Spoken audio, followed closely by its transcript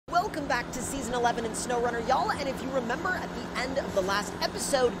welcome back to Season 11 in SnowRunner, y'all. And if you remember, at the end of the last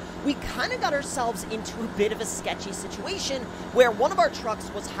episode, we kind of got ourselves into a bit of a sketchy situation where one of our trucks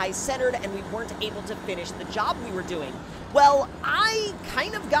was high-centered and we weren't able to finish the job we were doing. Well, I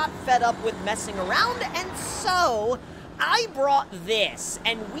kind of got fed up with messing around, and so I brought this,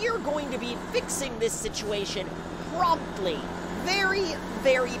 and we're going to be fixing this situation promptly. Very,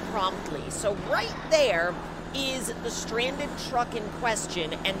 very promptly. So right there is the stranded truck in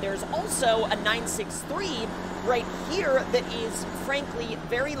question, and there's also a 963 right here that is, frankly,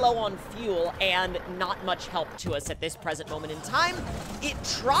 very low on fuel and not much help to us at this present moment in time. It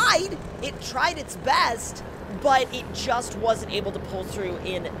tried its best, but it just wasn't able to pull through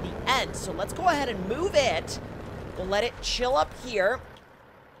in the end. So let's go ahead and move it. We'll let it chill up here,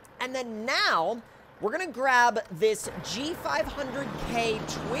 and then now we're gonna grab this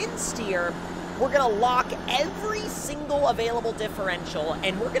G500K twin steer. We're gonna lock every single available differential,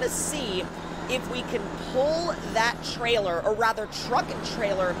 and we're gonna see if we can pull that trailer, or rather truck and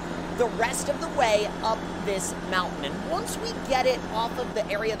trailer, the rest of the way up this mountain. And once we get it off of the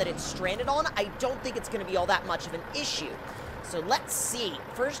area that it's stranded on, I don't think it's gonna be all that much of an issue. So let's see.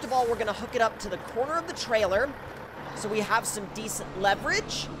 First of all, we're gonna hook it up to the corner of the trailer so we have some decent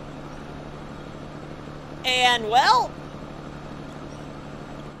leverage. And, well,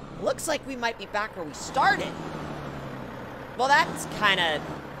 looks like we might be back where we started. Well, that's kind of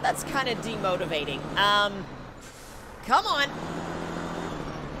demotivating. Come on.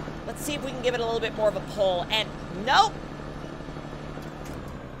 Let's see if we can give it a little bit more of a pull. And nope.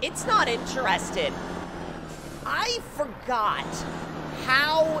 It's not interested. I forgot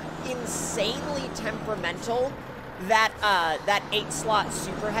how insanely temperamental that 8-slot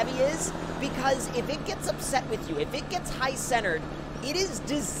Super Heavy is, because if it gets upset with you, if it gets high-centered, it is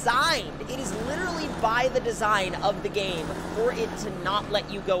designed, it is literally by the design of the game for it to not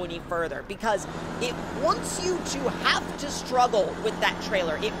let you go any further, because it wants you to have to struggle with that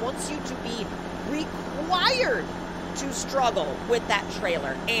trailer. It wants you to be required to struggle with that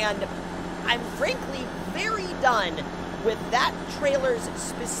trailer, and I'm frankly very done with that trailer's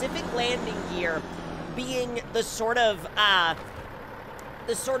specific landing gear being the sort of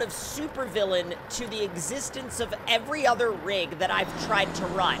supervillain to the existence of every other rig that I've tried to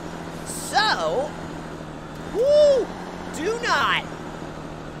run. So, woo, do not.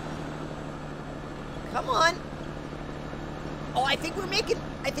 Come on. Oh, I think we're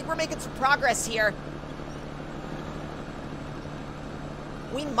making some progress here.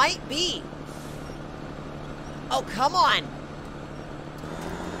 We might be. Oh, come on.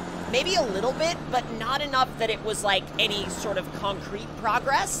 Maybe a little bit, but not enough that it was like any sort of concrete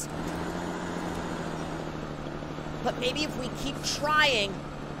progress. But maybe if we keep trying,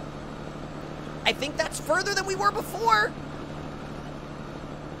 I think that's further than we were before.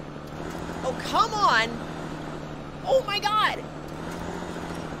 Oh, come on. Oh my God.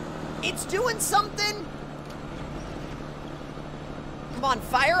 It's doing something. Come on,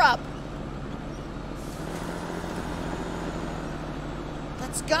 fire up.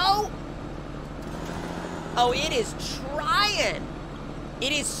 Let's go. Oh, it is trying.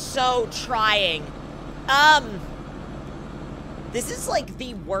 It is so trying. This is like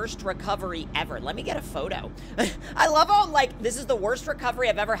the worst recovery ever. Let me get a photo. I love how I'm like, this is the worst recovery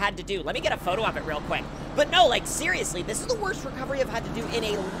I've ever had to do. Let me get a photo of it real quick. But no, like seriously, this is the worst recovery I've had to do in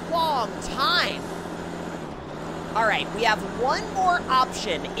a long time. All right, we have one more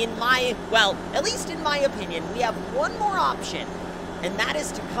option in my, well, at least in my opinion, we have one more option. And that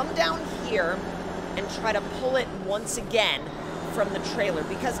is to come down here and try to pull it once again from the trailer.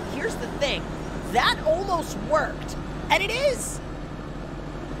 Because here's the thing, that almost worked. And it is.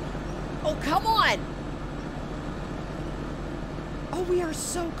 Oh, come on. Oh, we are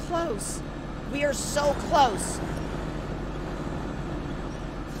so close. We are so close.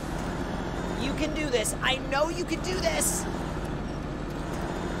 You can do this. I know you can do this.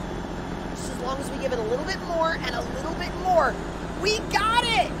 Just as long as we give it a little bit more and a little bit more. We got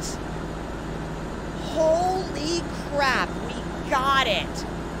it! Holy crap, we got it.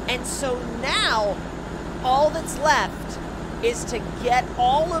 And so now, all that's left is to get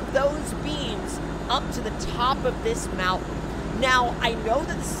all of those beams up to the top of this mountain. Now, I know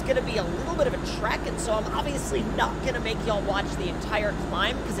that this is gonna be a little bit of a trek, and so I'm obviously not gonna make y'all watch the entire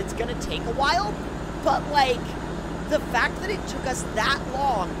climb because it's gonna take a while, but like, the fact that it took us that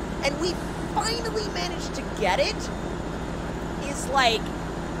long, and we finally managed to get it, is like,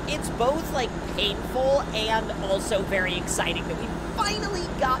 it's both like painful and also very exciting that we finally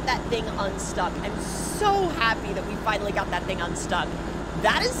got that thing unstuck. I'm so happy that we finally got that thing unstuck.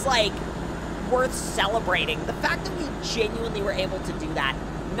 That is like worth celebrating. The fact that we genuinely were able to do that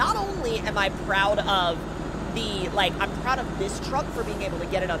not only am I proud of I'm proud of this truck for being able to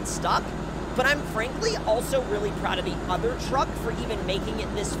get it unstuck, but I'm frankly also really proud of the other truck for even making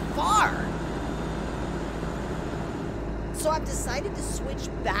it this far. So I've decided to switch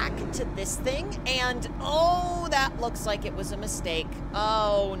back to this thing, and oh, that looks like it was a mistake.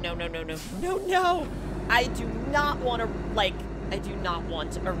 Oh, no, no, no, no, no, no. I do not want to, I do not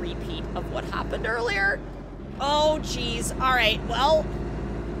want a repeat of what happened earlier. Oh, geez. All right, well,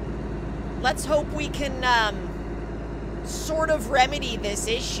 let's hope we can, sort of remedy this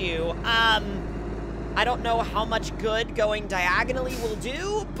issue. I don't know how much good going diagonally will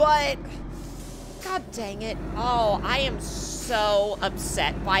do, but god dang it. Oh, I am so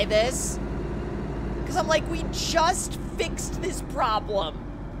upset by this. Because I'm like, we just fixed this problem.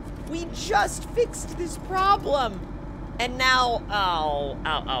 We just fixed this problem. And now, oh,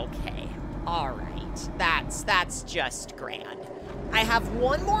 okay. All right. That's just grand. I have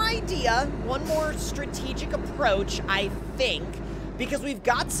one more idea, one more strategic approach, I think, because we've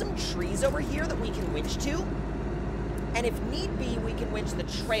got some trees over here that we can winch to. And if need be, we can winch the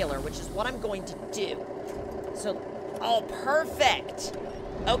trailer, which is what I'm going to do. So, oh, perfect.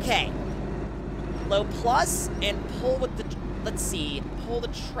 Okay. Low plus and pull with the, let's see, pull the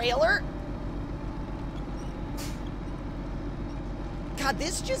trailer. God,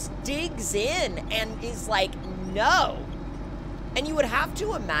 this just digs in and is like, no. And you would have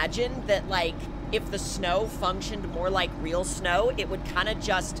to imagine that, like, if the snow functioned more like real snow, it would kind of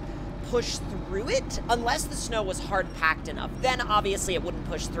just push through it, unless the snow was hard-packed enough. Then, obviously, it wouldn't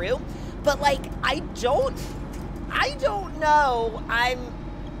push through. But, like, I don't know. I'm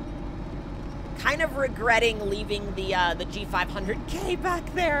kind of regretting leaving the G500K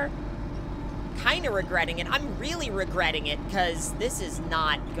back there. Kind of regretting it. I'm really regretting it, because this is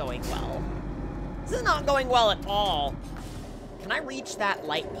not going well. This is not going well at all. Can I reach that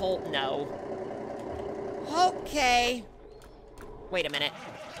light pole? No. Okay. Wait a minute.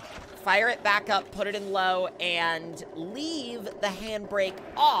 Fire it back up, put it in low, and leave the handbrake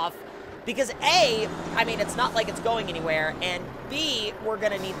off. Because A, I mean, it's not like it's going anywhere, and B, we're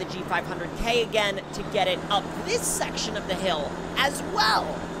gonna need the G500K again to get it up this section of the hill as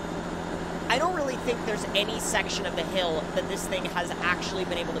well. I don't really think there's any section of the hill that this thing has actually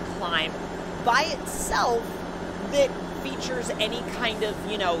been able to climb by itself that features any kind of,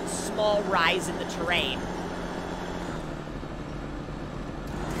 you know, small rise in the terrain.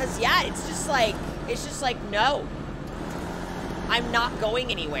 Because, yeah, it's just like, no. I'm not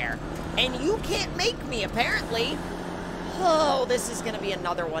going anywhere. And you can't make me, apparently. Oh, this is going to be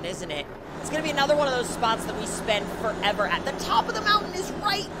another one, isn't it? It's going to be another one of those spots that we spend forever at. The top of the mountain is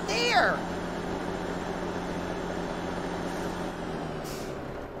right there.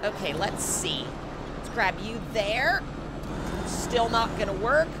 Okay, let's see. Let's grab you there. Still not gonna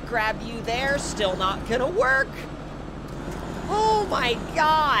work. Grab you there. Still not gonna work. Oh my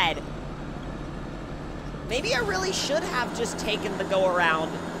god. Maybe I really should have just taken the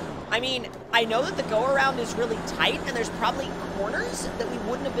go-around. I mean, I know that the go-around is really tight, and there's probably corners that we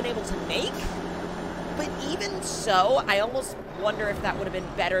wouldn't have been able to make. But even so, I almost wonder if that would have been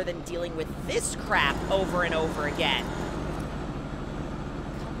better than dealing with this crap over and over again.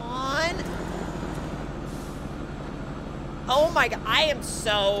 Come on. Oh my god, I am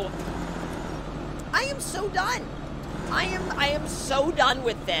so done. I am so done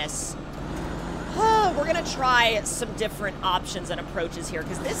with this. Oh, we're gonna try some different options and approaches here,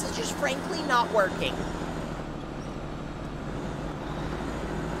 because this is just frankly not working.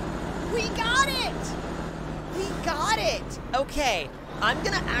 We got it! We got it! Okay, I'm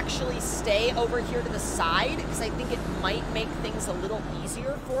gonna actually stay over here to the side, because I think it might make things a little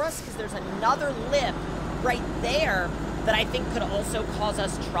easier for us, because there's another lip right there that I think could also cause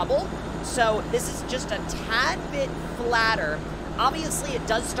us trouble. So this is just a tad bit flatter. Obviously, it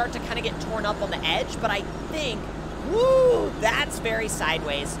does start to kind of get torn up on the edge, but I think, woo, that's very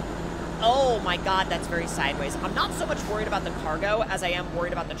sideways. Oh my god, that's very sideways. I'm not so much worried about the cargo as I am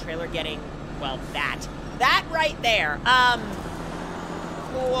worried about the trailer getting, well, that right there.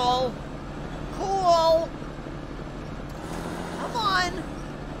 Cool. Cool. Come on.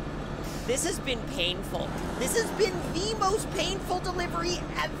 This has been painful. This has been the most painful delivery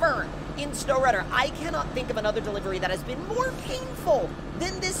ever in SnowRunner. I cannot think of another delivery that has been more painful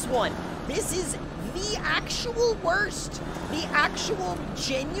than this one. This is the actual worst. The actual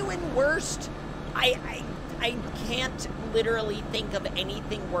genuine worst. I can't literally think of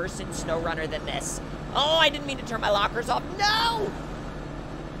anything worse in SnowRunner than this. Oh, I didn't mean to turn my lockers off. No!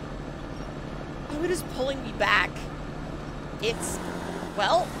 Oh, it is pulling me back. It's,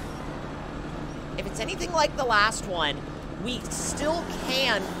 well, if it's anything like the last one, we still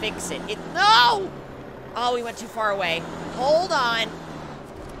can fix it. No! Oh, we went too far away. Hold on.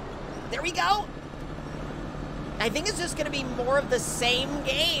 There we go. I think it's just gonna be more of the same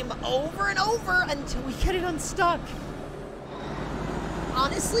game over and over until we get it unstuck.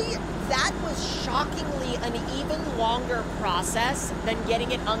 Honestly, that was shockingly an even longer process than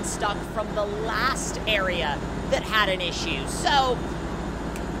getting it unstuck from the last area that had an issue. So,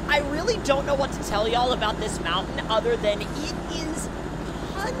 I really don't know what to tell y'all about this mountain other than it is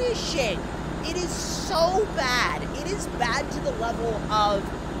punishing. It is so bad. It is bad to the level of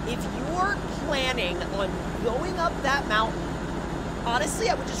if you're planning on going up that mountain, honestly,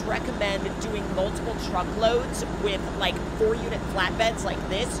 I would just recommend doing multiple truckloads with like 4-unit flatbeds like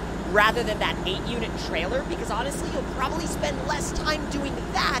this rather than that 8-unit trailer, because honestly, you'll probably spend less time doing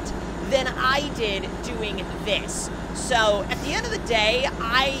that than I did doing this. So at the end of the day,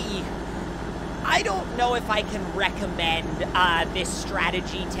 I don't know if I can recommend this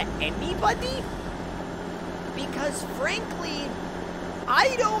strategy to anybody, because frankly,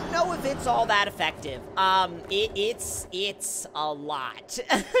 I don't know if it's all that effective. It's a lot.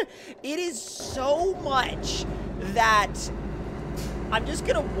 It is so much that I'm just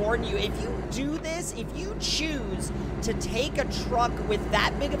gonna warn you, if you do this, if you choose to take a truck with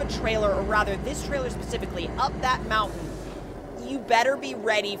that big of a trailer, or rather this trailer specifically, up that mountain, you better be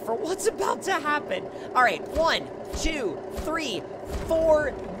ready for what's about to happen. All right, 1, 2, 3,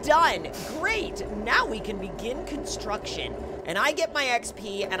 4, done. Great, now we can begin construction. And I get my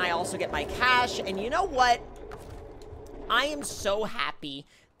XP, and I also get my cash, and you know what? I am so happy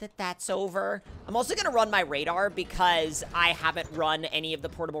that that's over. I'm also gonna run my radar because I haven't run any of the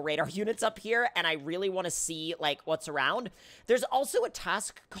portable radar units up here, and I really wanna see, like, what's around. There's also a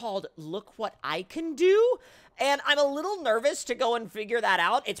task called Look What I Can Do, and I'm a little nervous to go and figure that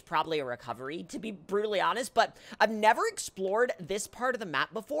out. It's probably a recovery, to be brutally honest, but I've never explored this part of the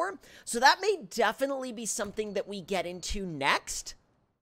map before, so that may definitely be something that we get into next.